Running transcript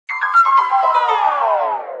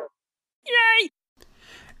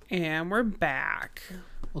And we're back.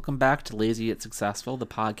 Welcome back to Lazy Yet Successful, the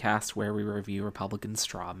podcast where we review Republican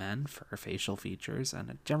straw men for facial features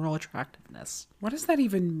and general attractiveness. What does that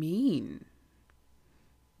even mean?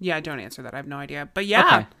 Yeah, don't answer that. I have no idea. But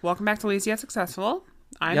yeah, Okay. Welcome back to Lazy Yet Successful.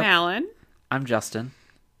 I'm Yep. Alan. I'm Justin.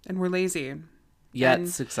 And we're lazy. Yet And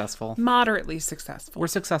successful. Moderately successful. We're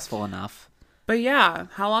successful enough. But yeah,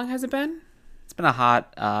 how long has it been? It's been a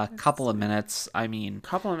hot couple of minutes. I mean,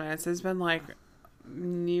 Couple of minutes. It's been like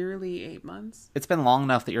nearly 8 months. it's been long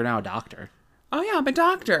enough that you're now a doctor. Oh yeah, I'm a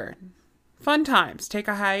doctor. Fun times. Take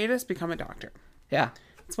a hiatus, become a doctor. Yeah.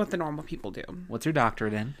 It's what the normal people do. What's your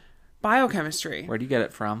doctorate in? Biochemistry. Where do you get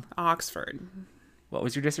it from? Oxford. What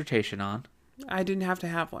was your dissertation on? I didn't have to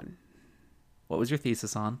have one. What was your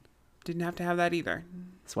thesis on? Didn't have to have that either.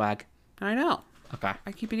 Swag. I know. Okay.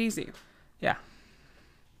 I keep it easy. Yeah.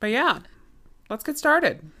 But yeah, let's get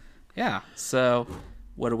started. Yeah. So,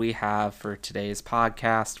 what do we have for today's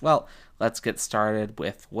podcast? Well, let's get started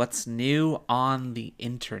with what's new on the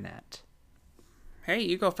internet. Hey,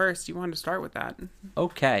 you go first. You wanted to start with that.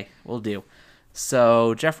 Okay, we'll do.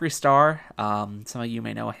 So, Jeffree Star, some of you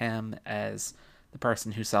may know him as the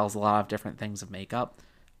person who sells a lot of different things of makeup,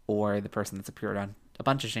 or the person that's appeared on a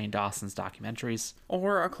bunch of Shane Dawson's documentaries.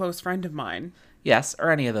 Or a close friend of mine. Yes,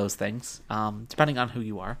 or any of those things, depending on who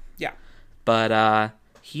you are. Yeah. But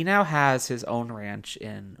he now has his own ranch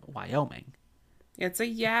in Wyoming. It's a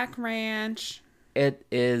yak ranch. It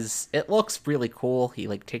looks really cool. He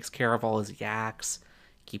takes care of all his yaks.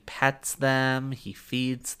 He pets them. He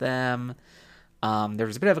feeds them. There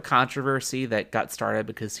was a bit of a controversy that got started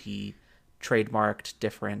because he trademarked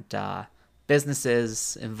different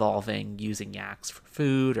businesses involving using yaks for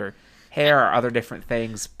food or hair or other different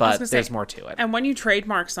things, but there's more to it. And when you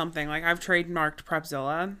trademark something, like I've trademarked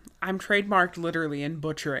Prepzilla, I'm trademarked literally in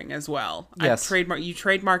butchering as well. Yes. You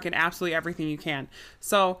trademark in absolutely everything you can.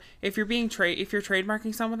 So if you're if you're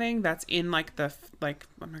trademarking something that's in I'm not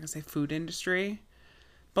gonna say food industry,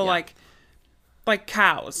 but Yeah. like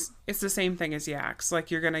cows, it's the same thing as yaks.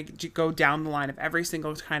 Like you're gonna go down the line of every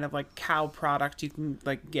single kind of cow product you can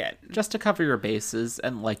get. Just to cover your bases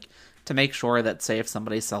and to make sure that, say, if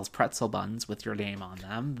somebody sells pretzel buns with your name on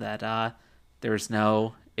them, that there's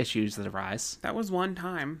no issues that arise. That was one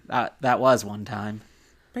time. That was one time.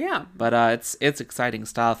 But yeah. But it's exciting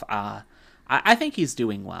stuff. I think he's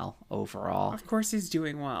doing well overall. Of course he's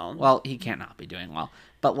doing well. Well, he can't not be doing well.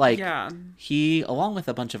 But yeah. he, along with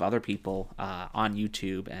a bunch of other people on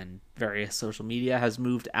YouTube and various social media, has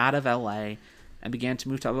moved out of LA and began to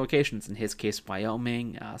move to other locations. In his case,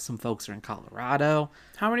 Wyoming. Some folks are in Colorado.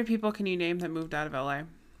 How many people can you name that moved out of LA?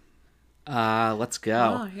 Let's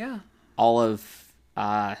go. Oh, yeah. All of,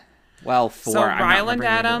 4. So I'm not Ryland remembering the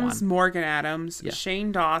other Adams, one. Morgan Adams, Yeah.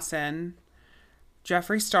 Shane Dawson,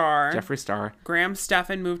 Jeffree Star. Graham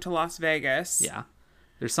Stephan moved to Las Vegas. Yeah.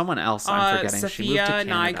 There's someone else I'm forgetting. She moved to Sophia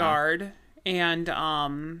Canada. Nygaard. And,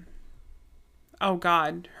 oh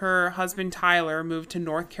God, her husband Tyler moved to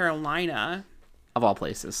North Carolina. Of all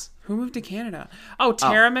places. Who moved to Canada? Oh,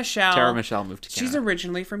 Tara Michelle. Tara Michelle moved to Canada. She's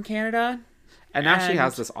originally from Canada. And now she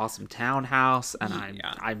has this awesome townhouse, and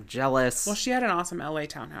Yeah. I'm jealous. Well, she had an awesome LA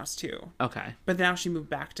townhouse too. Okay. But now she moved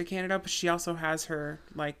back to Canada, but she also has her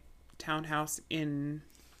townhouse in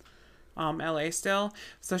LA still.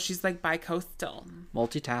 So she's bi-coastal.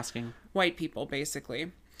 Multitasking. White people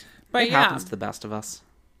basically. But It happens to the best of us.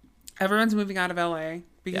 everyone's moving out of LA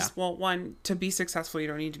because Yeah. well, one, to be successful you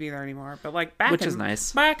don't need to be there anymore. But back Which in, is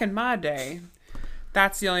nice. Back in my day,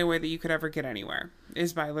 that's the only way that you could ever get anywhere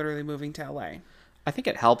is by literally moving to LA. I think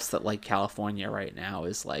it helps that California right now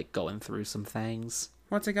is going through some things.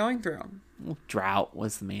 What's it going through? Well, drought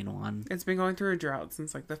was the main one. It's been going through a drought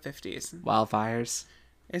since the 50s. Wildfires.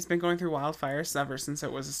 It's been going through wildfires ever since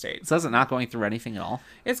it was a state. So is it not going through anything at all?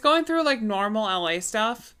 It's going through normal LA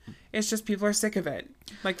stuff. It's just people are sick of it.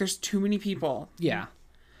 There's too many people. Yeah.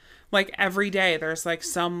 Every day there's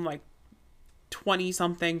some 20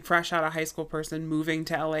 something fresh out of high school person moving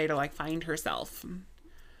to LA to find herself.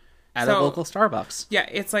 At a local Starbucks. Yeah,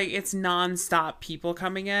 it's it's nonstop people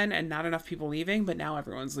coming in and not enough people leaving, but now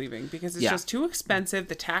everyone's leaving because it's just too expensive,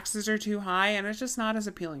 the taxes are too high, and it's just not as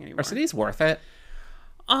appealing anymore. Are cities worth it?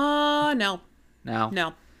 No. No.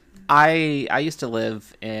 No. I used to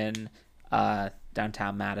live in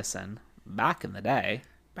downtown Madison back in the day.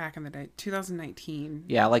 Back in the day, 2019.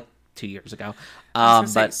 Yeah, 2 years ago. I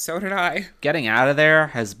was gonna But say, so did I. getting out of there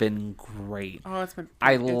has been great. Oh, it's been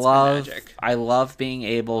I magic. love being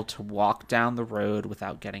able to walk down the road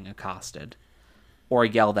without getting accosted or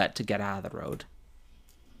yelled at to get out of the road.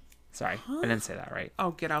 Sorry, I didn't say that right.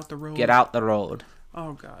 Oh, get out the road. Get out the road.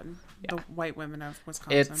 Oh God, Yeah. the white women of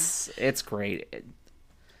Wisconsin. It's great.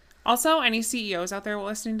 Also, any CEOs out there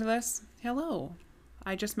listening to this, hello.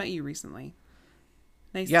 I just met you recently.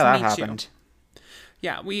 Nice Yeah, to that meet happened. you.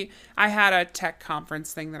 Yeah, I had a tech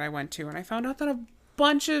conference thing that I went to, and I found out that a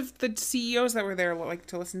bunch of the CEOs that were there like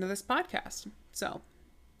to listen to this podcast. So,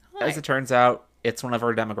 hi. As it turns out, it's one of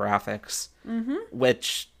our demographics,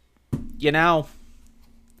 which, you know,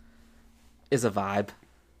 is a vibe.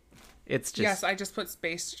 It's just... Yes, I just put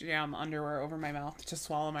Space Jam underwear over my mouth to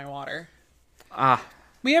swallow my water. Ah,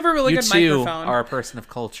 We have a really you good too microphone. are a person of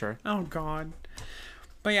culture. Oh, God.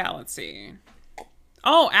 But yeah, let's see.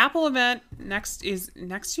 Oh, Apple event next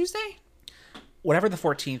Tuesday? Whatever the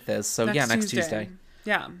 14th is. So next Tuesday.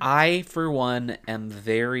 Yeah. I, for one, am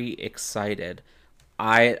very excited.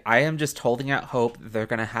 I am just holding out hope that they're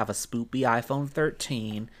going to have a spoopy iPhone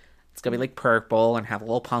 13. It's going to be like purple and have a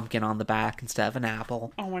little pumpkin on the back instead of an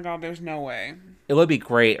apple. Oh my God, there's no way. It would be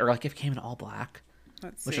great. Or like if it came in all black,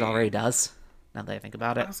 Let's which see. it already does, now that I think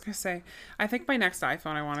about I it. was going to say, I think my next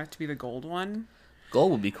iPhone, I want it to be the gold one.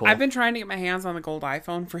 Gold would be cool. I've been trying to get my hands on the gold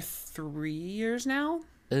iPhone for 3 years now.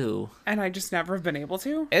 Ooh. And I just never have been able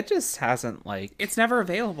to. It just hasn't, like... It's never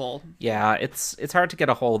available. Yeah, it's hard to get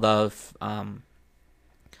a hold of.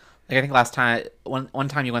 Like I think last time, one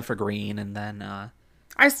time you went for green, and then...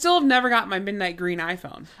 I still have never got my midnight green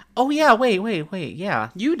iPhone. Oh yeah, wait, yeah.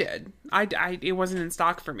 You did. It wasn't in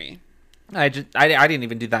stock for me. I didn't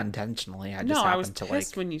even do that intentionally. I just I was happened to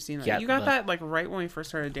pissed like... when you seen that. get You got the- that like right when we first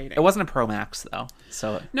started dating. It wasn't a Pro Max though,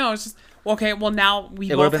 so No, it's just okay. Well, now we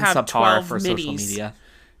it would both have been have subpar 12 for minis. social media.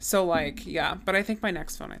 So like, yeah. But I think my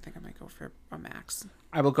next phone, I think I might go for a Max.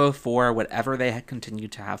 I will go for whatever they continue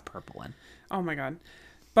to have purple in. Oh my God.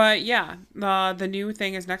 But yeah, the new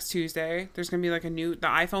thing is next Tuesday. There's gonna be like the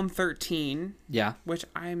iPhone 13. Yeah. Which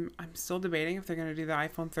I'm still debating if they're gonna do the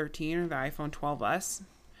iPhone 13 or the iPhone 12s.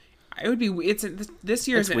 It would be this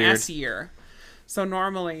year is an weird. S year, so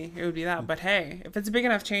normally it would be that. But hey, if it's a big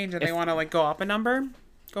enough change and they want to like go up a number,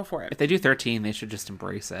 go for it. If they do 13, they should just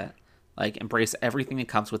embrace it. Like, embrace everything that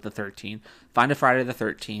comes with the 13. Find a Friday the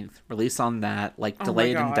 13th. Release on that. Like, Oh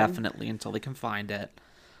delay it my God. indefinitely until they can find it.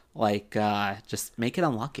 Like, just make it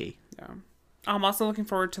unlucky. Yeah. I'm also looking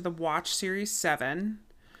forward to the Watch Series 7.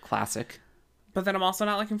 Classic. But then I'm also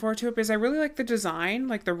not looking forward to it because I really like the design,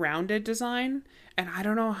 like the rounded design. And I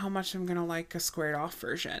don't know how much I'm going to like a squared off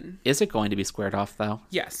version. Is it going to be squared off, though?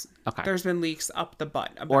 Yes. Okay. There's been leaks up the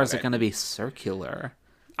butt about Or is it going to be circular?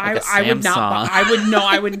 Like a I would not. Samsung?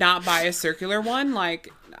 I would not buy a circular one.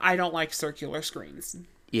 Like I don't like circular screens.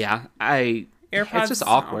 Yeah, AirPods. It's just Oh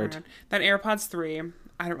my awkward. God. That AirPods 3,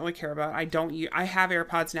 I don't really care about. I have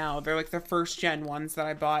AirPods now. They're like the first gen ones that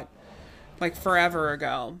I bought like forever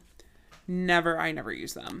ago. I never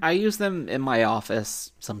use them. I use them in my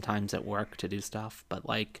office sometimes at work to do stuff, but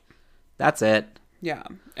like, that's it. Yeah.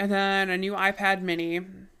 And then a new iPad mini.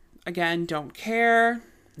 Again, don't care.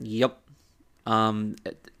 Yep. Any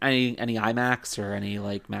iMacs or any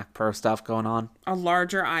like Mac Pro stuff going on? A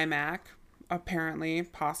larger iMac, apparently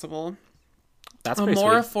possible. That's A pretty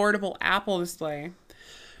more sweet. affordable Apple display,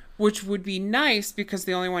 which would be nice because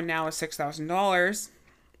the only one now is $6,000.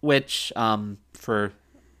 Which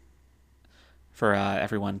for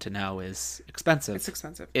everyone to know is expensive. It's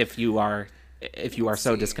expensive. If you are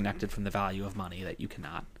so see. disconnected from the value of money that you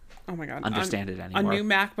cannot Oh my God. understand it anymore. A new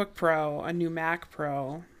MacBook Pro, a new Mac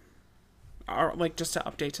Pro, or like just to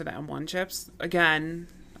update to the M1 chips. Again,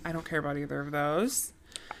 I don't care about either of those.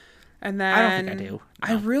 And then I don't think I do.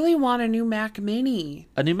 I No. really want a new Mac Mini.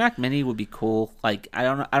 A new Mac Mini would be cool. Like I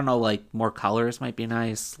don't know. Like more colors might be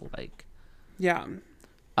nice. Like Yeah.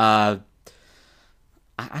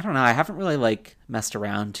 I don't know. I haven't really like messed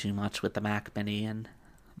around too much with the Mac Mini in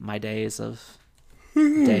my days.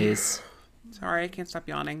 Sorry, I can't stop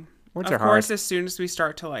yawning. Words Of are course, hard. as soon as we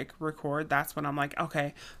start to like record, that's when I'm like,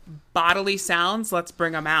 okay, bodily sounds, let's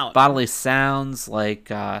bring them out. Bodily sounds, like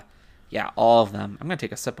yeah, all of them. I'm gonna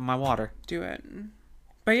take a sip of my water. Do it.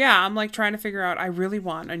 But yeah, I'm like trying to figure out. I really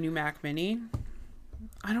want a new Mac Mini.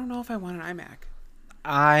 I don't know if I want an iMac.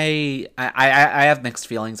 I have mixed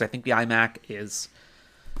feelings. I think the iMac is...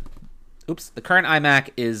 the current iMac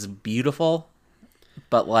is beautiful,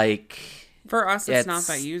 but like... For us, it's not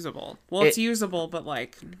that usable. Well, it's usable, but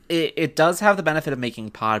like... It does have the benefit of making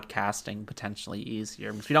podcasting potentially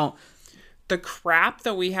easier. Because we don't... The crap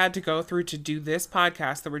that we had to go through to do this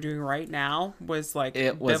podcast that we're doing right now was like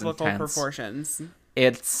It was biblical intense. proportions.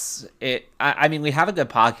 I mean, we have a good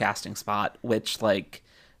podcasting spot, which like...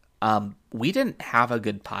 we didn't have a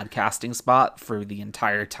good podcasting spot for the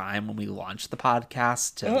entire time when we launched the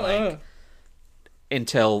podcast to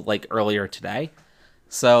until like earlier today.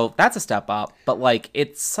 So that's a step up, but like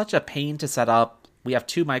it's such a pain to set up. We have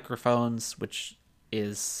two microphones, which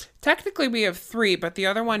is... Technically, we have 3, but the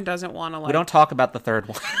other one doesn't want to, like... We don't talk about the third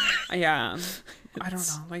one. Yeah. I don't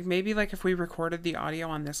know. Like, maybe, like, if we recorded the audio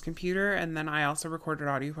on this computer and then I also recorded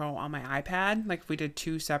audio on my iPad, like, if we did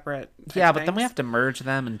 2 separate Yeah, but then we have to merge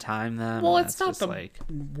them and time them. Well, and it's not the like...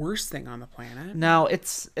 worst thing on the planet. No,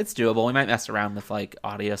 it's doable. We might mess around with, like,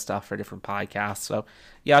 audio stuff for different podcasts. So,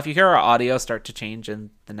 yeah, if you hear our audio start to change in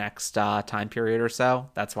the next time period or so,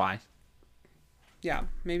 that's why. Yeah,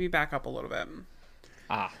 maybe back up a little bit.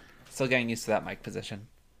 Still getting used to that mic position.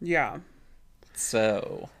 Yeah.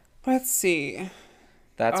 So... Let's see.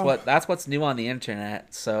 That's what's new on the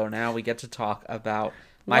internet. So now we get to talk about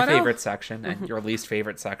my favorite section and your least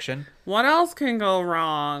favorite section. What else can go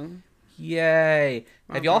wrong? Yay.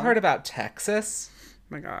 Have y'all heard about Texas?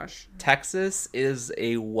 Oh my gosh. Texas is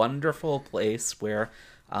a wonderful place where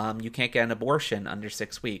you can't get an abortion under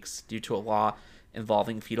 6 weeks due to a law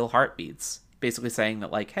involving fetal heartbeats. Basically saying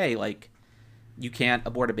that, like, hey, like, you can't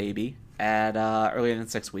abort a baby at earlier than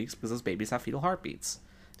 6 weeks because those babies have fetal heartbeats.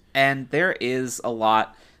 And there is a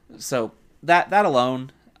lot, so that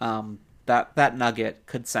alone, that nugget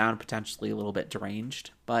could sound potentially a little bit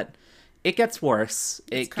deranged, but it gets worse.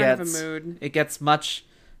 It's kind of a mood. It gets much,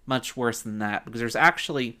 much worse than that, because there's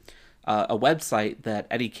actually a website that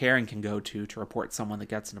Eddie Karen can go to report someone that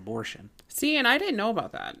gets an abortion. See, and I didn't know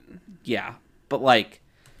about that. Yeah, but, like,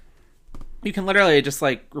 you can literally just,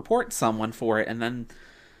 like, report someone for it, and then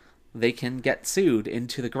they can get sued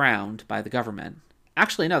into the ground by the government.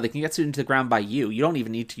 Actually, no, they can get sued into the ground by you. You don't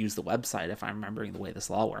even need to use the website, if I'm remembering the way this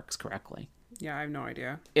law works correctly. Yeah, I have no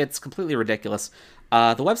idea. It's completely ridiculous.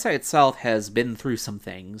 The website itself has been through some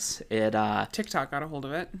things. TikTok got a hold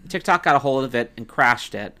of it. TikTok got a hold of it and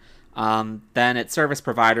crashed it. Then its service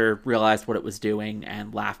provider realized what it was doing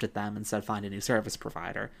and laughed at them and said, find a new service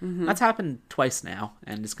provider. Mm-hmm. That's happened twice now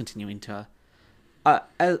and is continuing to...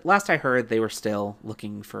 last I heard, they were still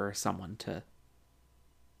looking for someone to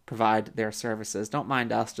provide their services. Don't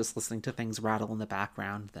mind us just listening to things rattle in the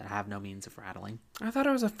background that have no means of rattling. I thought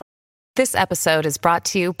it was a... This episode is brought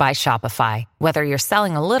to you by Shopify. Whether you're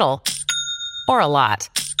selling a little or a lot,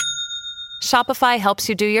 Shopify helps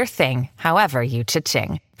you do your thing, however you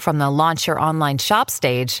cha-ching. From the launch your online shop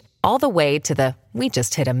stage, all the way to the we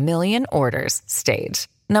just hit 1 million orders stage.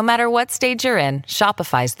 No matter what stage you're in,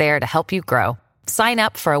 Shopify's there to help you grow. Sign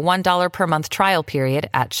up for a $1 per month trial period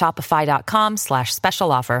at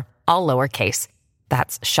shopify.com/special offer, all lowercase.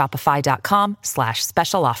 That's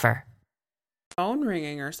shopify.com/special offer. Phone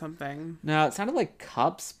ringing or something. No, it sounded like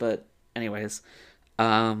cups, but anyways.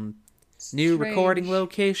 New recording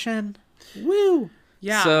location. Woo!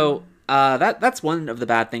 Yeah. So, that's one of the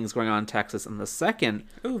bad things going on in Texas, and the second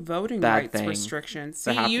voting bad rights thing restrictions.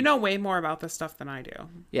 See, you know way more about this stuff than I do.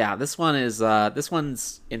 Yeah, this one's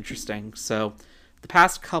interesting. So, the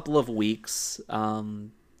past couple of weeks,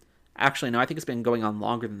 actually, no, I think it's been going on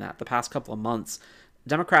longer than that. The past couple of months,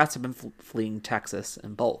 Democrats have been fleeing Texas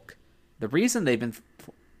in bulk. The reason they've been,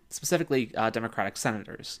 specifically Democratic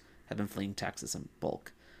senators, have been fleeing Texas in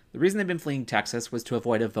bulk. The reason they've been fleeing Texas was to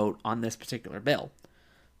avoid a vote on this particular bill.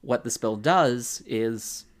 What this bill does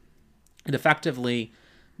is it effectively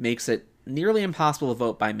makes it nearly impossible to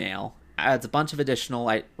vote by mail, adds a bunch of additional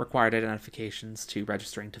required identifications to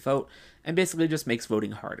registering to vote, and basically just makes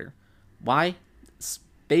voting harder. Why?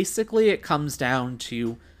 Basically, it comes down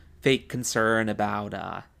to fake concern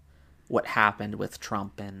about what happened with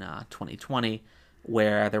Trump in 2020,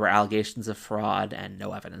 where there were allegations of fraud and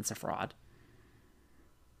no evidence of fraud.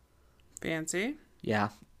 Fancy. Yeah,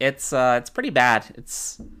 it's pretty bad.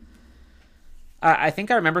 It's I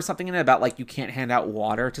think I remember something in it about, like, you can't hand out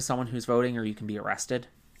water to someone who's voting or you can be arrested.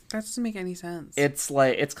 That doesn't make any sense.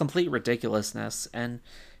 It's complete ridiculousness. And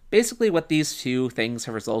basically what these two things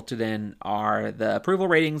have resulted in are the approval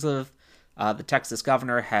ratings of the Texas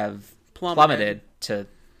governor have plummeted to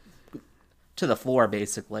the floor,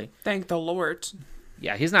 basically. Thank the Lord.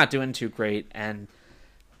 Yeah, he's not doing too great, and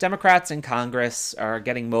Democrats in Congress are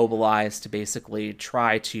getting mobilized to basically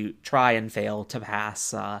try and fail to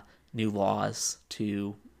pass new laws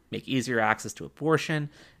to make easier access to abortion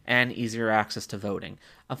and easier access to voting.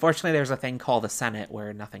 Unfortunately, there's a thing called the Senate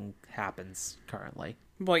where nothing happens currently.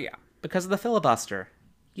 Well, yeah. Because of the filibuster.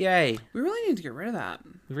 Yay. We really need to get rid of that.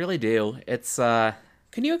 We really do. It's Can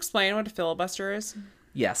you explain what a filibuster is?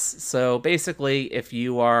 Yes. So basically, if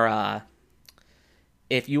you are a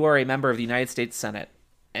member of the United States Senate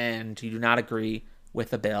and you do not agree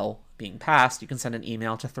with a bill being passed, you can send an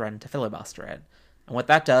email to threaten to filibuster it. And what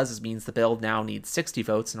that does is means the bill now needs 60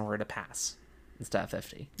 votes in order to pass instead of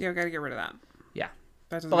 50. Yeah, we got to get rid of that. Yeah.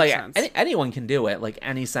 That doesn't make sense. Anyone can do it. Like,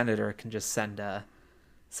 any senator can just send an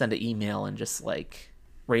email and just, like,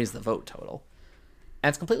 raise the vote total. And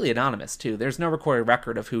it's completely anonymous, too. There's no recorded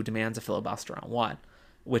record of who demands a filibuster on what,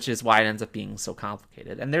 which is why it ends up being so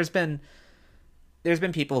complicated. And there's been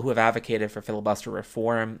people who have advocated for filibuster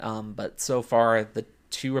reform, but so far the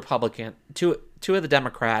two of the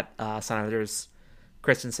Democrat senators,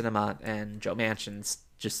 Kristen Sinema and Joe Manchin,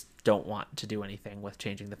 just don't want to do anything with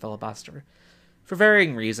changing the filibuster for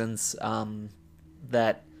varying reasons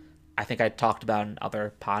that I think I talked about in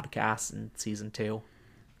other podcasts in season 2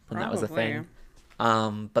 when that was a thing.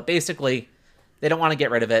 But basically, they don't want to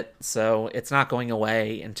get rid of it, so it's not going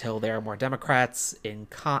away until there are more Democrats in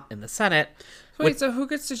the Senate. Wait, so who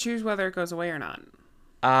gets to choose whether it goes away or not?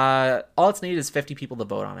 All it's needed is 50 people to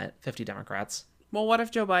vote on it, 50 Democrats. Well, what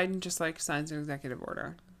if Joe Biden just, signs an executive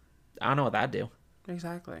order? I don't know what that'd do.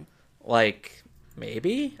 Exactly.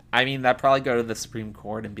 Maybe? I mean, that'd probably go to the Supreme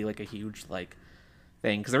Court and be, a huge,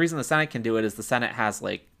 thing. Because the reason the Senate can do it is the Senate has,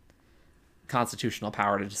 constitutional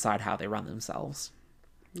power to decide how they run themselves.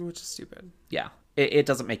 Which is stupid. Yeah. It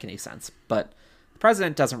doesn't make any sense. But the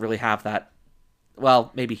president doesn't really have that.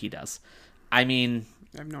 Well, maybe he does. I mean,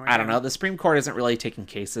 I have no idea. I don't know. The Supreme Court isn't really taking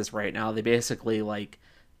cases right now. They basically,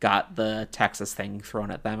 got the Texas thing thrown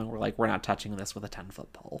at them and were like, we're not touching this with a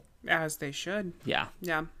 10-foot pole. As they should. Yeah.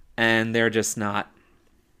 Yeah. And they're just not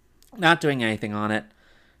doing anything on it.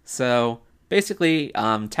 So basically,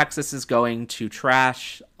 Texas is going to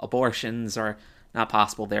trash. Abortions are not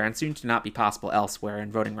possible there and soon to not be possible elsewhere,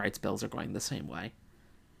 and voting rights bills are going the same way.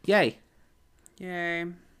 Yay. Yay.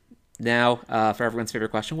 Now, for everyone's favorite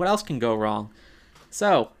question, what else can go wrong?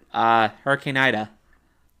 So, Hurricane Ida.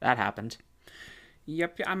 That happened.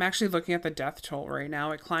 Yep, I'm actually looking at the death toll right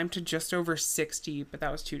now. It climbed to just over 60, but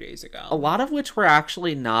that was 2 days ago. A lot of which were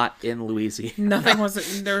actually not in Louisiana.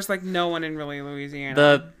 There was no one in really Louisiana.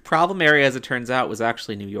 The problem area, as it turns out, was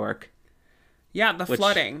actually New York. Yeah,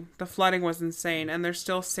 flooding. The flooding was insane, and there's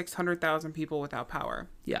still 600,000 people without power.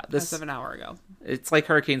 Yeah, as of an hour ago. It's like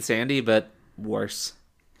Hurricane Sandy, but worse.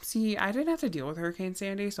 See, I didn't have to deal with Hurricane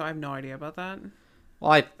Sandy, so I have no idea about that.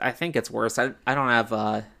 Well, I think it's worse. I don't have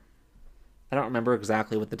I don't remember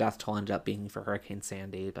exactly what the death toll ended up being for Hurricane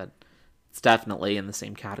Sandy, but it's definitely in the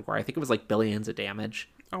same category. I think it was billions of damage.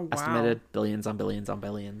 Oh, wow. Estimated billions on billions on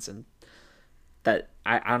billions, and that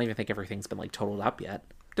I don't even think everything's been totaled up yet.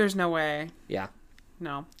 There's no way. Yeah.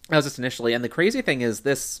 No. That was just initially, and the crazy thing is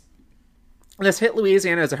this hit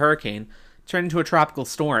Louisiana as a hurricane, turned into a tropical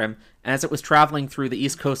storm, and as it was traveling through the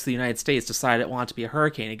east coast of the United States, decided it wanted to be a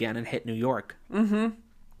hurricane again and hit New York. Mm-hmm.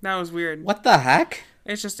 That was weird. What the heck?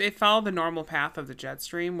 It's just, it followed the normal path of the jet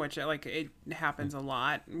stream, which, it happens a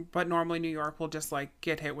lot. But normally New York will just,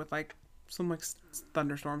 get hit with, some,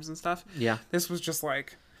 thunderstorms and stuff. Yeah. This was just,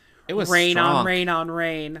 it was rain strong. on rain on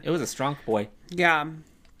rain. It was a strong boy. Yeah.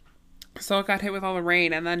 So it got hit with all the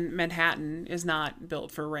rain, and then Manhattan is not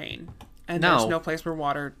built for rain. And there's no place where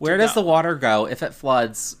water Where does the water go? If it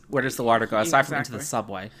floods, where does the water go? Aside from into the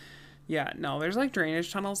subway. Yeah, no, there's,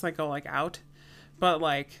 drainage tunnels that go, out. But,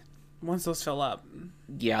 once those fill up.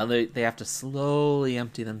 Yeah, they have to slowly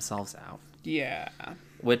empty themselves out. Yeah.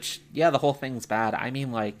 Which, the whole thing's bad. I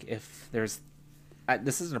mean, if there's...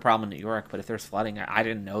 this isn't a problem in New York, but if there's flooding, I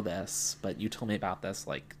didn't know this, but you told me about this,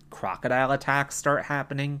 crocodile attacks start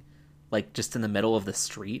happening, just in the middle of the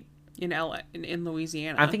street. In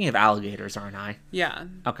Louisiana. I'm thinking of alligators, aren't I? Yeah.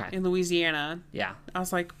 Okay. In Louisiana. Yeah. I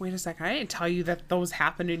was like, wait a second. I didn't tell you that those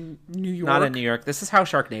happen in New York. Not in New York. This is how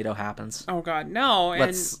Sharknado happens. Oh, God. No.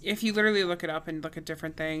 And if you literally look it up and look at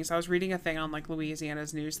different things. I was reading a thing on,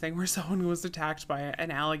 Louisiana's news thing where someone was attacked by an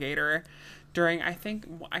alligator during, I think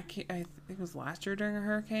it was last year during a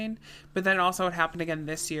hurricane. But then also it happened again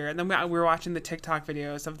this year. And then we were watching the TikTok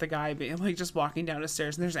videos of the guy being, just walking down the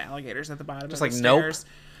stairs. And there's alligators at the bottom of the stairs. Nope.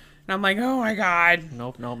 And I'm like, oh my God.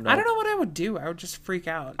 Nope. I don't know what I would do. I would just freak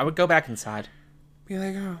out. I would go back inside. Be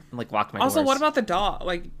like, oh. And lock my doors. doors. What about the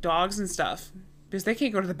dogs and stuff? Because they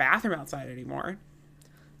can't go to the bathroom outside anymore.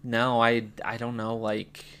 No, I don't know. I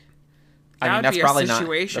mean, that's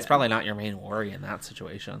probably not your main worry in that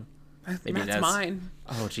situation. Maybe that's mine.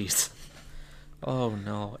 Oh, jeez. Oh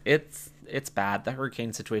no, it's bad. The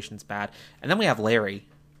hurricane situation's bad, and then we have Larry.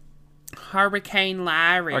 Hurricane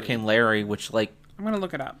Larry, which I'm gonna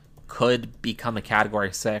look it up. Could become a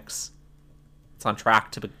Category 6. It's on track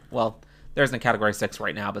to be... Well, there isn't a Category 6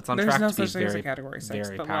 right now, but it's on track to be very, Category 6,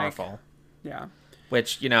 very powerful. Yeah.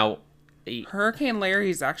 Which, Hurricane Larry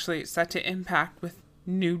is actually set to impact with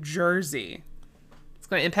New Jersey. It's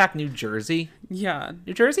going to impact New Jersey? Yeah.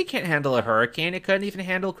 New Jersey can't handle a hurricane. It couldn't even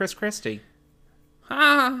handle Chris Christie. Ha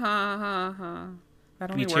ha ha ha.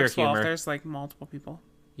 That only works well if there's, multiple people.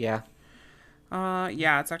 Yeah.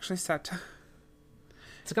 Yeah, it's actually set to...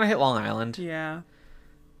 It's going to hit Long Island. Yeah.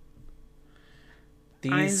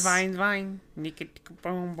 these... Vine. Boom,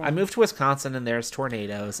 boom. I moved to Wisconsin and there's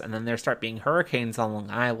tornadoes, and then there start being hurricanes on Long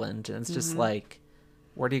Island, and it's just like,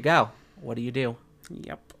 where do you go? What do you do?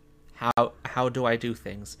 Yep. How do I do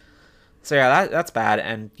things? So yeah, that's bad,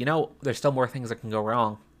 and there's still more things that can go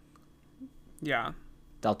wrong. Yeah.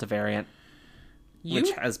 Delta variant,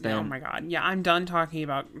 which has been... Oh my god. Yeah, I'm done talking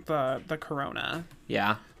about the corona.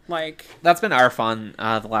 Yeah. Like... That's been our fun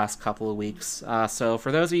the last couple of weeks. So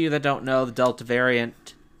for those of you that don't know, the Delta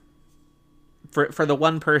variant... For the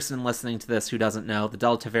one person listening to this who doesn't know, the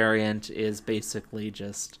Delta variant is basically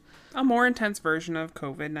just... a more intense version of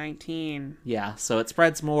COVID-19. Yeah, so it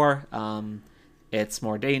spreads more. It's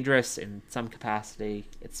more dangerous in some capacity.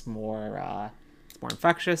 It's more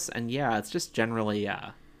infectious, and yeah, it's just generally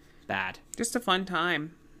bad. Just a fun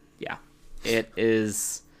time. Yeah, it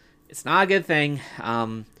is. It's not a good thing.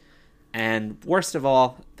 And worst of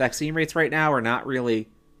all, vaccine rates right now are not really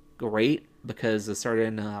great because a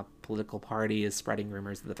certain political party is spreading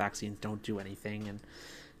rumors that the vaccines don't do anything, and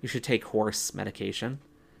you should take horse medication.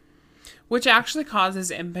 Which actually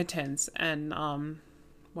causes impotence and,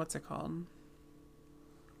 what's it called?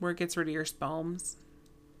 Where it gets rid of your sperms.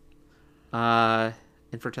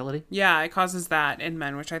 Infertility? Yeah, it causes that in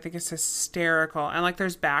men, which I think is hysterical. And, like,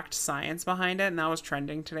 there's backed science behind it, and that was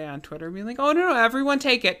trending today on Twitter, being like, oh, no, everyone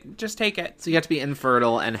take it. Just take it. So you have to be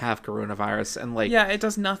infertile and have coronavirus, and, like... Yeah, it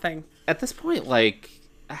does nothing. At this point, like,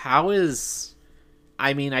 how is...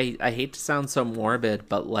 I mean, I hate to sound so morbid,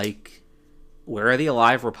 but, like... where are the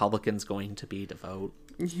alive Republicans going to be to vote?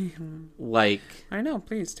 Like... I know,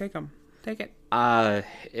 please, take them. Take it.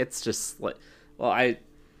 It's just, like... Well,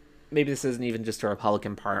 maybe this isn't even just a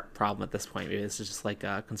Republican problem at this point. Maybe this is just, like,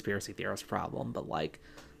 a conspiracy theorist problem. But, like,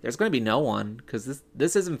 there's going to be no one, because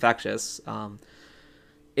this is infectious.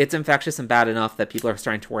 It's infectious and bad enough that people are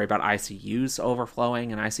starting to worry about ICUs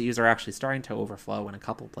overflowing, and ICUs are actually starting to overflow in a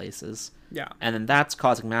couple places. Yeah. And then that's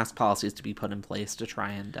causing mask policies to be put in place to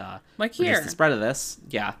try and like reduce here. The spread of this.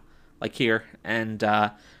 Yeah, like here. And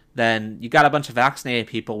then you got a bunch of vaccinated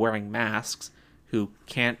people wearing masks who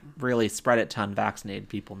can't really spread it to unvaccinated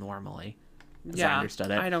people normally, as I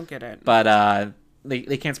understood it. I don't get it. But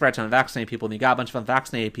they can't spread it to unvaccinated people, and you got a bunch of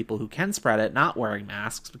unvaccinated people who can spread it not wearing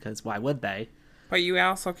masks, because why would they? But you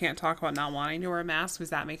also can't talk about not wanting to wear a mask, because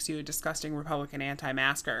that makes you a disgusting Republican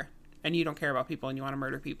anti-masker. And you don't care about people and you want to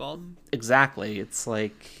murder people. Exactly. It's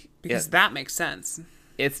like... Because that makes sense.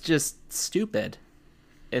 It's just stupid.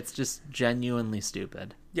 It's just genuinely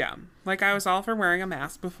stupid. Yeah. Like, I was all for wearing a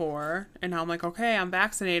mask before, and now I'm like, okay, I'm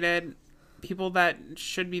vaccinated. People that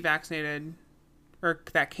should be vaccinated, or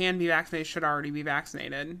that can be vaccinated, should already be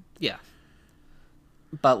vaccinated. Yeah.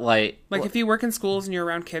 But, like... if you work in schools and you're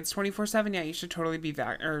around kids 24/7, yeah, you should totally be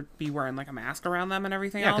wearing, like, a mask around them and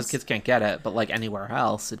everything else. Yeah, because kids can't get it, but, like, anywhere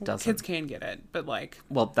else, it doesn't. Kids can get it, but, like...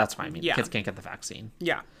 Well, that's what I mean. Yeah. Kids can't get the vaccine.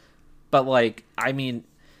 Yeah. But, like, I mean...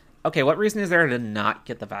 Okay, what reason is there to not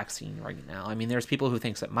get the vaccine right now? I mean, there's people who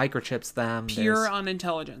thinks it microchips them. Pure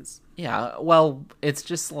unintelligence. Yeah, well, it's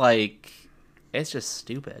just, like... It's just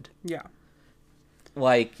stupid. Yeah.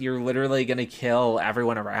 Like, you're literally gonna kill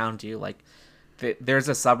everyone around you, like... There's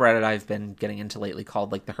a subreddit I've been getting into lately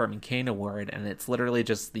called, like, the Herman Cain Award, and it's literally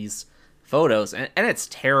just these photos, and it's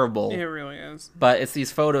terrible. It really is. But it's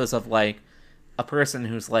these photos of, like, a person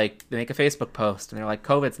who's, like, they make a Facebook post, and they're like,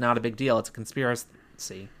 COVID's not a big deal, it's a conspiracy.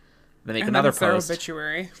 They make another post. Their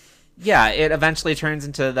obituary. Yeah, it eventually turns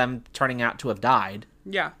into them turning out to have died.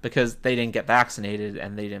 Yeah. Because they didn't get vaccinated,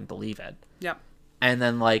 and they didn't believe it. Yep. And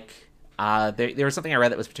then, like, there was something I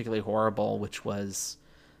read that was particularly horrible, which was...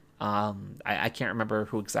 I can't remember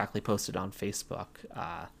who exactly posted on Facebook.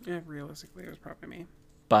 Yeah, realistically, it was probably me.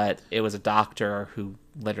 But it was a doctor who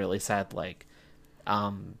literally said, like,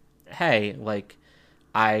 hey, like,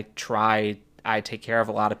 I take care of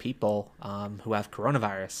a lot of people who have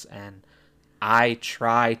coronavirus, and I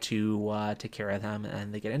try to take care of them,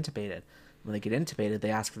 and they get intubated. When they get intubated,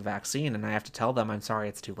 they ask for the vaccine, and I have to tell them, I'm sorry,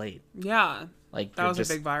 it's too late. Yeah. Like, that was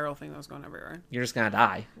a big viral thing that was going everywhere. You're just gonna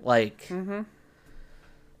die. Like... Mm-hmm.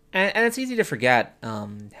 And it's easy to forget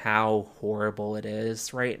how horrible it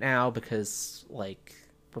is right now because, like,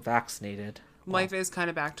 we're vaccinated. Life is kind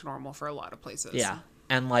of back to normal for a lot of places. Yeah.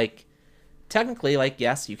 And, like, technically, like,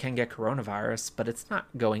 yes, you can get coronavirus, but it's not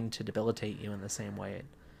going to debilitate you in the same way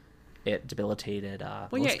it debilitated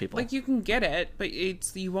most people. Like, you can get it, but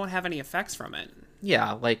you won't have any effects from it.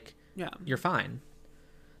 Yeah, like, you're fine.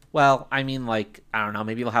 Well, I mean, like, I don't know,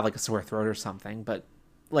 maybe you'll have, like, a sore throat or something, but...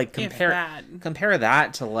 Like, compare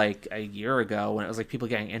that to, like, a year ago when it was, like, people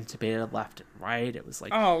getting intubated left and right. It was,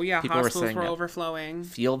 like... Oh, yeah, people hospitals were overflowing.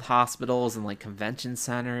 Field hospitals and, like, convention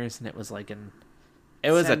centers, and it was, like,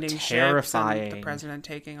 It was sending ships terrifying. and the president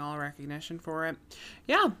taking all recognition for it.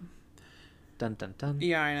 Yeah. Dun dun dun.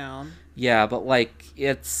 Yeah, I know. Yeah, but like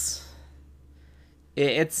it's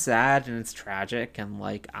sad and it's tragic, and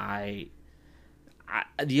like I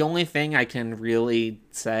the only thing I can really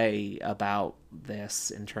say about this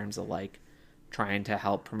in terms of like trying to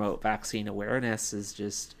help promote vaccine awareness is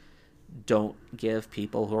just don't give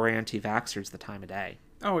people who are anti-vaxxers the time of day.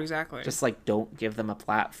 Oh, exactly. Just like don't give them a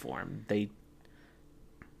platform.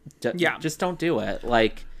 Yeah. Just don't do it.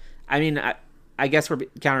 Like, I mean, I guess we're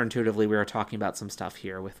counterintuitively we were talking about some stuff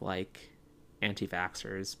here with like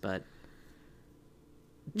anti-vaxxers, but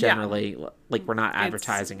generally, like we're not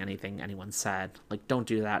advertising anything anyone said. Like, don't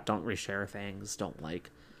do that. Don't reshare things. Don't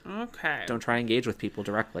don't try and engage with people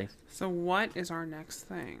directly. So what is our next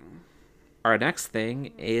thing? Our next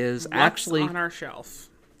thing is What's actually on our shelf.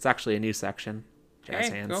 It's actually a new section. Jazz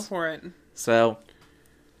Hey, hands. go for it. So,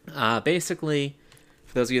 basically,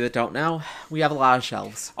 for those of you that don't know, we have a lot of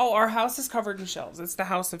shelves. Oh, our house is covered in shelves. It's the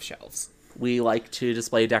house of shelves. We like to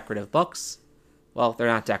display decorative books. Well, they're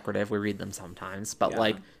not decorative. We read them sometimes. But,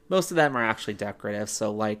 like, most of them are actually decorative.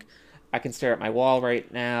 So, like, I can stare at my wall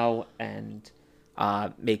right now and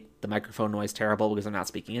make the microphone noise terrible because I'm not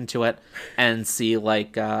speaking into it, and see,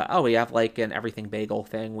 like, we have, like, an everything bagel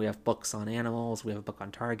thing. We have books on animals. We have a book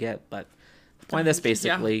on Target. But the point of this,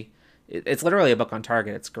 basically, it's literally a book on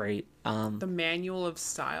Target. It's great. The Manual of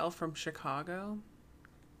Style from Chicago.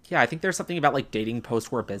 Yeah, I think there's something about like dating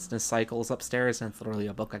post-war business cycles upstairs, and it's literally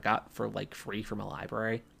a book I got for like free from a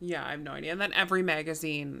library. Yeah, I have no idea. And then every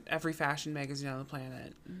fashion magazine on the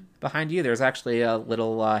planet. Behind you, there's actually a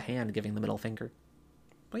little hand giving the middle finger.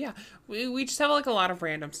 But yeah, we just have like a lot of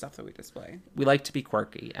random stuff that we display. We like to be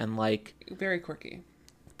quirky and like very quirky.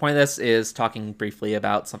 The point of this is talking briefly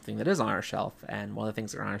about something that is on our shelf, and one of the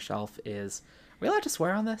things that are on our shelf is, are we allowed to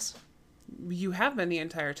swear on this? You have been the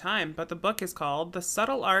entire time, but the book is called The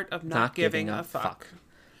Subtle Art of Not Giving a Fuck.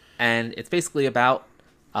 And it's basically about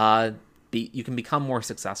you can become more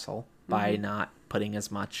successful by not putting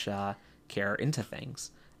as much care into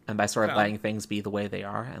things, and by sort of letting things be the way they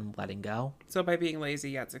are and letting go. So by being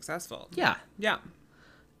lazy yet successful. Yeah. Yeah.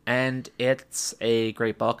 And it's a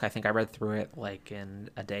great book. I think I read through it like in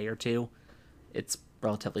a day or two. It's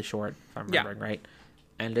relatively short, if I'm remembering right.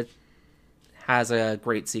 And it has a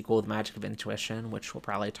great sequel, The Magic of Intuition, which we'll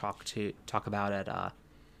probably talk about at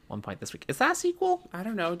one point this week. Is that a sequel? I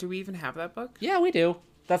don't know. Do we even have that book? Yeah, we do.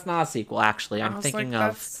 That's not a sequel, actually. I'm thinking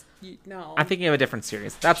I'm thinking of a different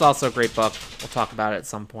series. That's also a great book. We'll talk about it at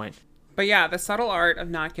some point. But yeah, The Subtle Art of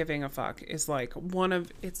Not Giving a Fuck is like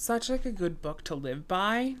it's such like a good book to live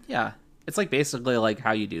by. Yeah. It's like basically like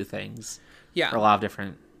how you do things. Yeah. For a lot of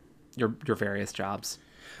different, your various jobs.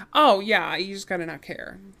 Oh, yeah. You just gotta not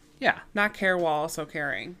care. Yeah. Not care while also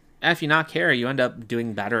caring. And if you not care, you end up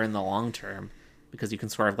doing better in the long term because you can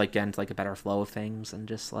sort of like get into like a better flow of things and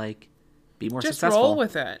just like be more successful. Just roll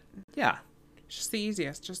with it. Yeah. It's just the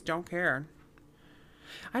easiest. Just don't care.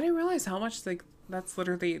 I didn't realize how much like that's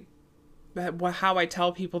literally how I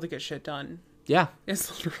tell people to get shit done. Yeah.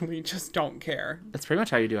 It's literally just don't care. That's pretty much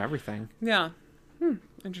how you do everything. Yeah.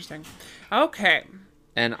 Interesting. Okay.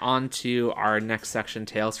 And on to our next section,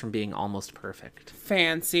 Tales from Being Almost Perfect.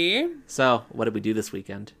 Fancy. So, what did we do this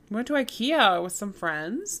weekend? We went to Ikea with some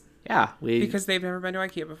friends. Yeah, because they've never been to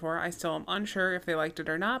Ikea before. I still am unsure if they liked it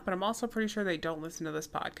or not, but I'm also pretty sure they don't listen to this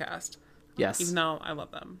podcast. Yes. Even though I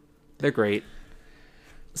love them. They're great.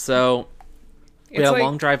 So, we had a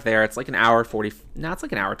long drive there. It's like an hour 40... No, it's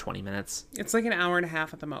like an hour 20 minutes. It's like an hour and a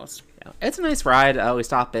half at the most. Yeah. It's a nice ride. We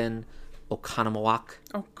stop in Oconomowoc.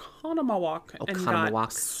 And got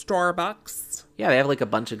Starbucks. Yeah, they have like a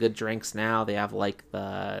bunch of good drinks now. They have like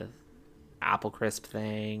the apple crisp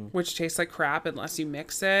thing, which tastes like crap unless you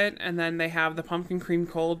mix it, and then they have the pumpkin cream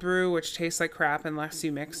cold brew, which tastes like crap unless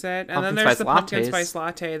you mix it, and then there's the pumpkin spice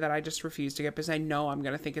latte that I just refuse to get because I know I'm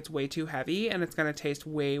gonna think it's way too heavy and it's gonna taste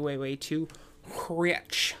way, way, way too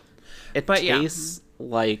rich. It tastes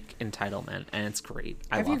like entitlement, and it's great.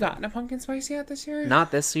 Have you gotten a pumpkin spice yet this year?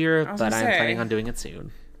 Not this year, but I'm planning on doing it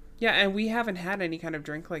soon. Yeah, and we haven't had any kind of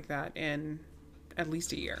drink like that in at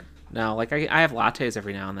least a year. No, like I have lattes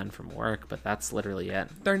every now and then from work, but that's literally it.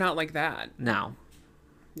 They're not like that. No.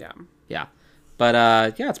 Yeah. Yeah.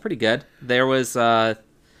 But yeah, it's pretty good. There was in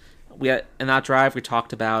that drive we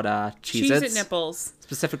talked about Cheez-Its. Cheez-It nipples.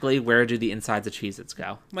 Specifically, where do the insides of Cheez-Its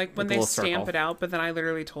go? Like when they stamp it out, but then I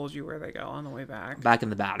literally told you where they go on the way back. Back in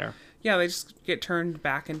the batter. Yeah, they just get turned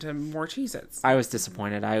back into more Cheez-Its. I was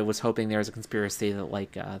disappointed. I was hoping there was a conspiracy that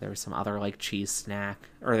like there was some other like cheese snack,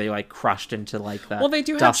 or they like crushed into like the they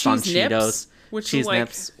do have dust on cheese nips, Cheetos, which cheese like,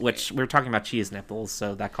 nips, which we were talking about cheese nipples,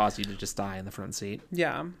 so that caused you to just die in the front seat.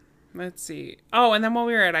 Yeah. Let's see. Oh, and then when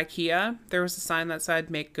we were at Ikea, there was a sign that said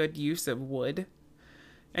 "Make good use of wood,"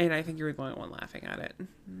 and I think you were the only one laughing at it.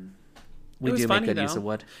 We do make good use of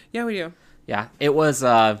wood. Yeah, we do. Yeah, it was.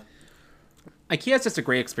 IKEA's just a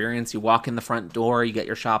great experience. You walk in the front door, you get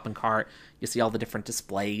your shopping cart, you see all the different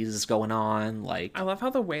displays going on. Like, I love how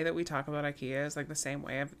the way that we talk about IKEA is like the same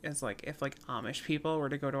way as like if like Amish people were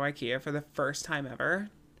to go to IKEA for the first time ever.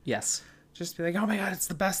 Yes. Just be like, oh my god, it's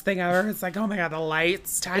the best thing ever. It's like, oh my god, the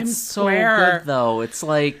lights, Times It's so Square. good though. It's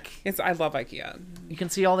like I love IKEA. You can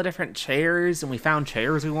see all the different chairs, and we found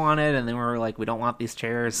chairs we wanted, and then we were like, we don't want these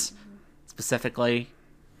chairs specifically.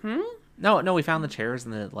 No, we found the chairs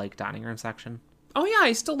in the like dining room section. Oh yeah,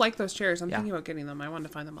 I still like those chairs. I'm thinking about getting them. I wanted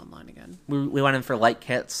to find them online again. We went in for light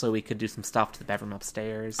kits so we could do some stuff to the bedroom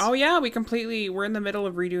upstairs. Oh yeah, we're in the middle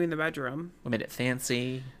of redoing the bedroom. We made it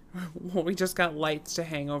fancy. Well, we just got lights to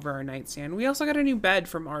hang over our nightstand. We also got a new bed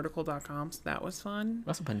from article.com, so that was fun. We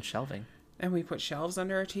also put in shelving. And we put shelves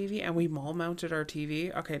under our TV, and we wall mounted our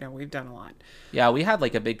TV. Okay, no, we've done a lot. Yeah, we had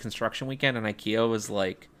like a big construction weekend, and IKEA was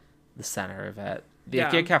like the center of it. The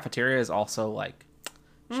IKEA cafeteria is also like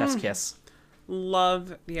chef's kiss.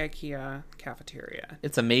 Love the IKEA cafeteria.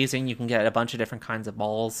 It's amazing. You can get a bunch of different kinds of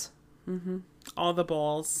balls. Mm-hmm. All the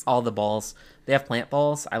balls. They have plant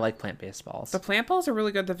balls. I like plant-based balls. The plant balls are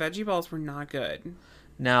really good. The veggie balls were not good.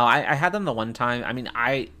 No, I had them the one time. I mean,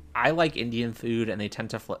 I like Indian food, and they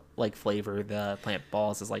tend to flavor the plant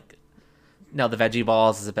balls as like. No, the veggie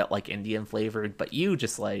balls is a bit like Indian flavored, but you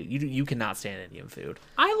just like you cannot stand Indian food.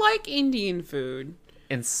 I like Indian food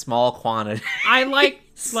in small quantity. I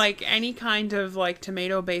like any kind of like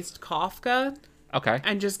tomato-based kafka. Okay.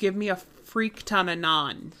 And just give me a freak ton of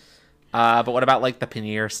naan. But what about like the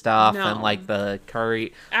paneer stuff and like the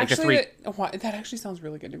curry? Actually, that actually sounds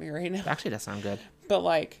really good to me right now. It actually does sound good. But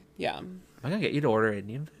like, yeah. Am I gonna get you to order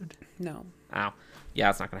Indian food? No. Oh, yeah,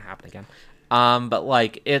 it's not gonna happen again. But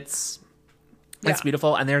like it's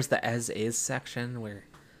beautiful, and there's the as is section where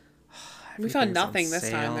we found nothing this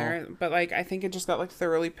time there, but like I think it just got like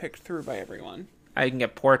thoroughly picked through by everyone. You can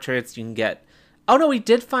get portraits. You can get. Oh no, we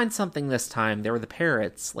did find something this time. There were the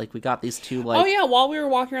parrots. Like we got these two. Like oh yeah, while we were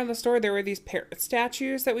walking around the store, there were these parrot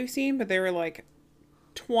statues that we've seen, but they were like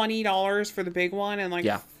 $20 for the big one and like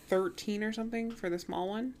 $13 or something for the small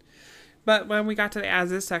one. But when we got to the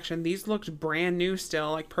as is section, these looked brand new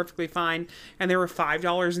still, like perfectly fine, and they were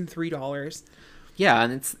 $5 and $3. Yeah,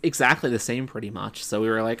 and it's exactly the same pretty much. So we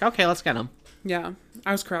were like, okay, let's get them. Yeah,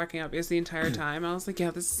 I was cracking up because the entire time I was like,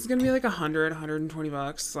 yeah, this is gonna be like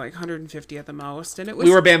 $120, like 150 at the most, and it was.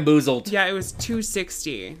 We were bamboozled. Yeah, it was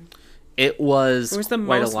 $260. It was the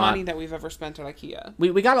most money that we've ever spent at IKEA.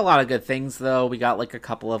 We got a lot of good things though. We got like a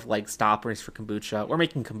couple of like stoppers for kombucha. We're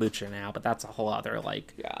making kombucha now, but that's a whole other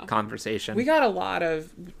like conversation. We got a lot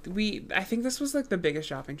of I think this was like the biggest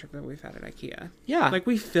shopping trip that we've had at IKEA. Yeah. Like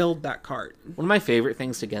we filled that cart. One of my favorite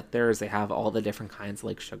things to get there is they have all the different kinds of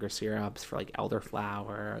like sugar syrups for like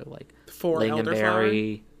elderflower, like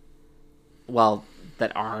lingonberry. Well,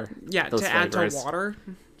 that are those add flavors. to water.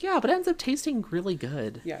 Yeah, but it ends up tasting really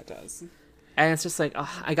good. Yeah, it does. And it's just like,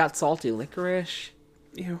 I got salty licorice,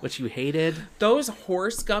 which you hated. Those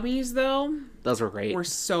horse gummies, though, those were great. Were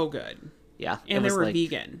so good. Yeah, and they were like,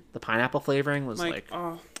 vegan. The pineapple flavoring was like,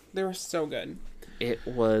 oh, they were so good. It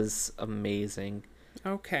was amazing.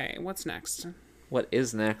 Okay, what's next? What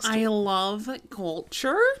is next? I love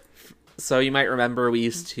culture. So you might remember we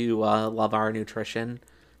used to love our nutrition.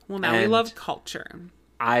 Well, now we love culture.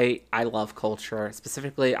 I love culture.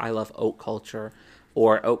 Specifically, I love haute culture,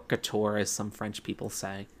 or haute couture, as some French people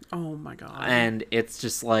say. Oh my god. And it's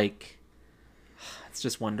just like, it's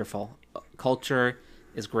just wonderful. Culture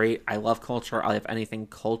is great. I love culture. I love anything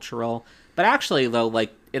cultural. But actually, though,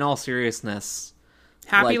 like, in all seriousness...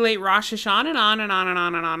 Happy late Rosh Hashanah and on and on and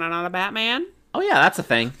on and on and on, Batman. Oh, yeah, that's a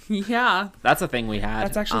thing. Yeah. That's a thing we had.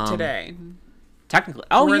 That's actually today. Technically.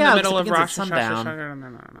 Oh, we're yeah. in the middle of Rosh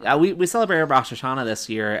Hashanah. No. We celebrated Rosh Hashanah this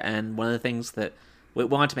year, and one of the things that we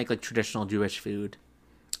wanted to make, like, traditional Jewish food.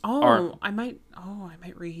 I might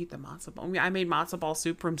reheat the matzo ball. I made matzo ball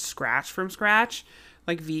soup from scratch,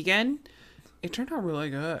 like vegan. It turned out really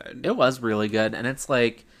good. It was really good, and it's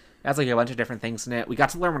like, it has like a bunch of different things in it. We got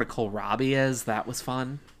to learn what a kohlrabi is. That was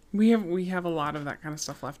fun. We have a lot of that kind of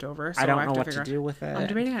stuff left over. So I don't have know to what figure to do with it. I'm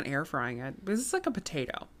debating on air frying it. This is like a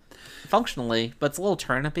potato. Functionally, but it's a little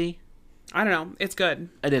turnipy. I don't know. It's good.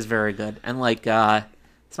 It is very good. And like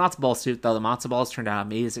it's matzo ball soup though. The matzo balls turned out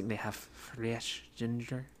amazing. They have fresh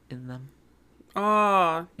ginger in them. Oh,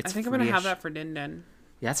 I It's think I'm going to have fresh. that for Din Din.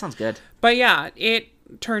 Yeah, that sounds good. But yeah, it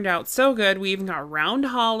turned out so good. We even got round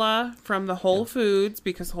challah from the Whole Foods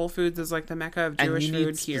because Whole Foods is like the mecca of Jewish and you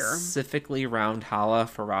food need here. specifically round challah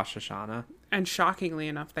for Rosh Hashanah. And shockingly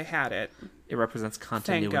enough, they had it. It represents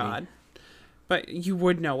continuity. Thank God. But you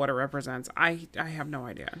would know what it represents. I have no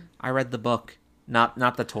idea. I read the book, not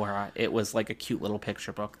the Torah. It was like a cute little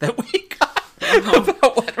picture book that we got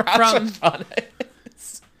about what Rosh Hashanah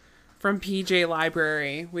is. From PJ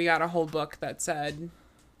Library, we got a whole book that said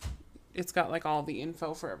it's got like all the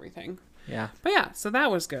info for everything. Yeah. But yeah, so that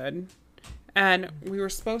was good. And we were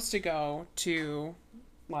supposed to go to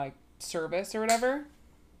like service or whatever.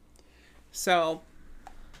 So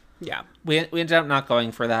yeah. We ended up not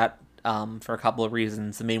going for that for a couple of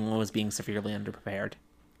reasons. The main one was being severely underprepared.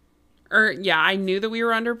 Yeah, I knew that we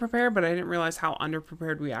were underprepared, but I didn't realize how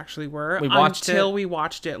underprepared we actually were We watched until we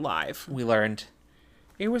watched it live. We learned.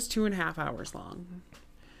 It was 2.5 hours long.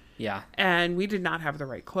 Yeah. And we did not have the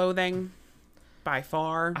right clothing by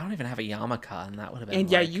far. I don't even have a yarmulke, and that would have been. And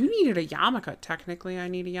yeah, you needed a yarmulke. Technically, I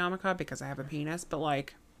need a yarmulke because I have a penis, but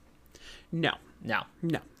like, no. No.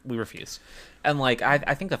 No. We refused. And like, I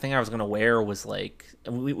think the thing I was going to wear was like,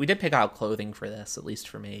 we did pick out clothing for this, at least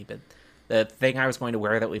for me, but the thing I was going to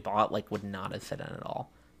wear that we bought like would not have fit in at all.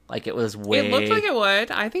 Like it was way. It looked like it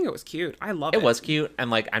would. I think it was cute. I love it. It was cute, and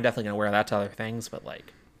like I'm definitely going to wear that to other things, but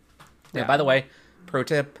like. Yeah. Yeah. By the way, pro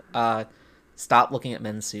tip: stop looking at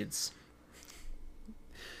men's suits.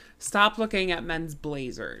 Stop looking at men's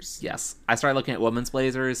blazers. Yes, I started looking at women's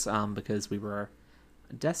blazers because we were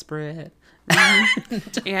desperate.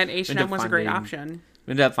 And H&M was a great option.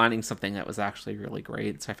 We ended up finding something that was actually really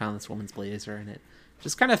great, so I found this woman's blazer, and it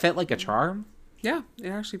just kind of fit like a charm. Yeah, it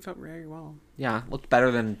actually felt very well. Yeah, looked better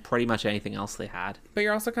than pretty much anything else they had. But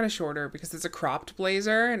you're also kind of shorter because it's a cropped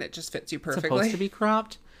blazer, and it just fits you perfectly. It's supposed to be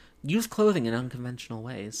cropped. Use clothing in unconventional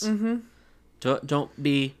ways. Mm-hmm.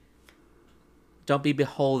 Don't be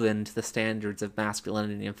beholden to the standards of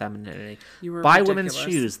masculinity and femininity. Buy women's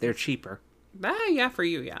shoes; they're cheaper. Yeah, for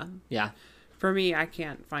you, yeah. Yeah. For me, I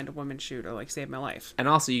can't find a women's shoe to like save my life. And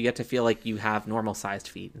also, you get to feel like you have normal-sized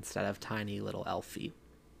feet instead of tiny little elf feet.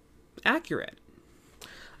 Accurate.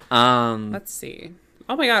 Let's see.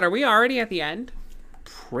 Oh my God, are we already at the end?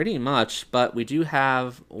 Pretty much, but we do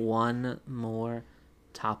have one more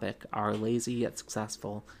topic. Our lazy yet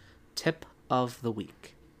successful tip of the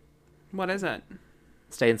week. What is it?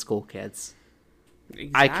 Stay in school, kids.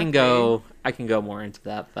 Exactly. I can go more into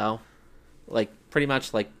that though. Like pretty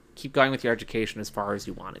much like keep going with your education as far as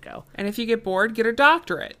you want to go. And if you get bored, get a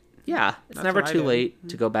doctorate. Yeah, it's That's never what I too did. late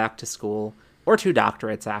to go back to school or 2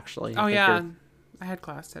 doctorates actually. Oh I think yeah, you're- I had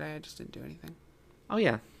class today. I just didn't do anything. Oh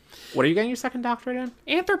yeah. What are you getting your second doctorate in?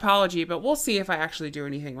 Anthropology, but we'll see if I actually do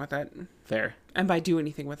anything with it. Fair. And by do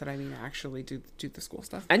anything with it, I mean actually do the school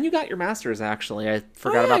stuff. And you got your master's actually. I Oh,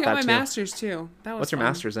 forgot yeah, about I got that my too. master's too. That was What's your fun.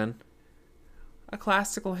 master's in? A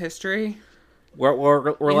classical history. We're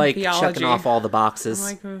In like theology. checking off all the boxes.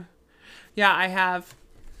 I'm like, yeah, I have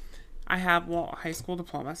a high school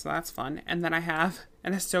diploma, so that's fun. And then I have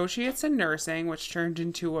an associate's in nursing, which turned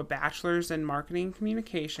into a bachelor's in marketing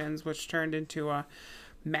communications, which turned into a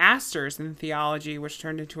master's in theology, which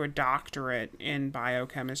turned into a doctorate in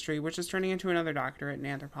biochemistry, which is turning into another doctorate in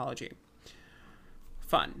anthropology.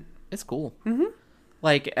 Fun. It's cool. Mm-hmm.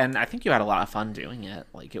 Like, and I think you had a lot of fun doing it.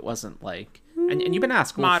 Like, it wasn't like, and you've been out of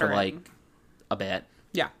school Moderate. for like a bit.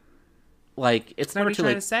 Yeah. Like, it's What are never you too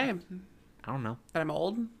trying late. to say? I don't know. That I'm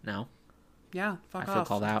old? No, Yeah, fuck I off. feel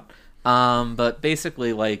called out. But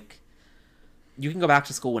basically, like, you can go back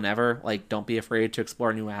to school whenever. Like, don't be afraid to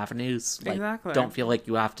explore new avenues. Like, Exactly. don't feel like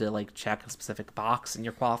you have to like check a specific box in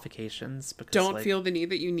your qualifications. Because Don't like, feel the need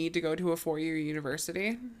that you need to go to a 4-year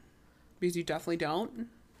university, because you definitely don't.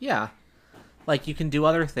 Yeah. Like, you can do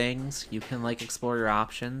other things. You can, like, explore your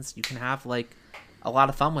options. You can have, like, a lot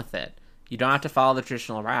of fun with it. You don't have to follow the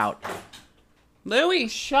traditional route. Louis,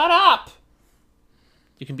 shut up!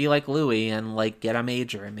 You can be like Louis and, like, get a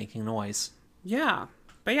major in making noise. Yeah.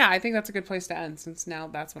 But yeah, I think that's a good place to end, since now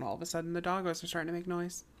that's when all of a sudden the doggos are starting to make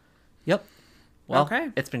noise. Yep. Well,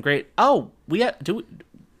 Okay. It's been great. Oh, do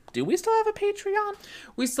we still have a Patreon?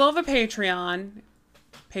 We still have a Patreon.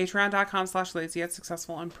 Patreon.com/lazy yet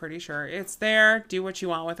successful. I'm pretty sure it's there. Do what you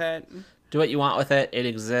want with it. Do what you want with it. It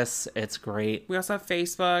exists. It's great. We also have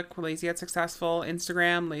Facebook, Lazy Yet Successful,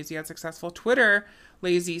 Instagram, Lazy Yet Successful, Twitter,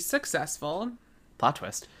 Lazy Successful. Plot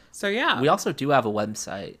twist. So yeah. We also do have a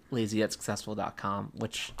website, lazyyetsuccessful.com,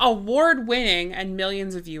 which... award-winning and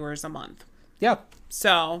millions of viewers a month. Yeah.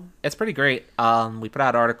 So... it's pretty great. We put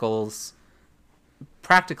out articles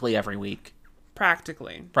practically every week.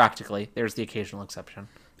 Practically. There's the occasional exception.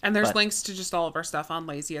 And there's links to just all of our stuff on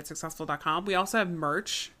lazyyetsuccessful.com. We also have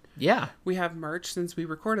merch. Yeah. We have merch since we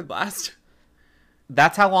recorded last.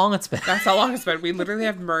 That's how long it's been. We literally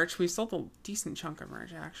have merch. We sold a decent chunk of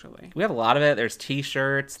merch, actually. We have a lot of it. There's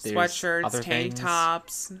t-shirts. There's sweatshirts, other tank things.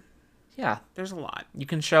 tops. Yeah. There's a lot. You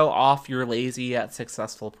can show off your lazy yet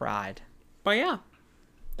successful pride. But yeah,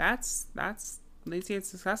 that's Lazy Yet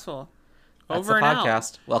Successful. That's the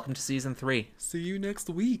podcast. Welcome to season 3. See you next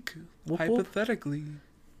week. Whoop, whoop. Hypothetically.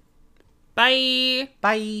 Bye.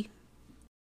 Bye.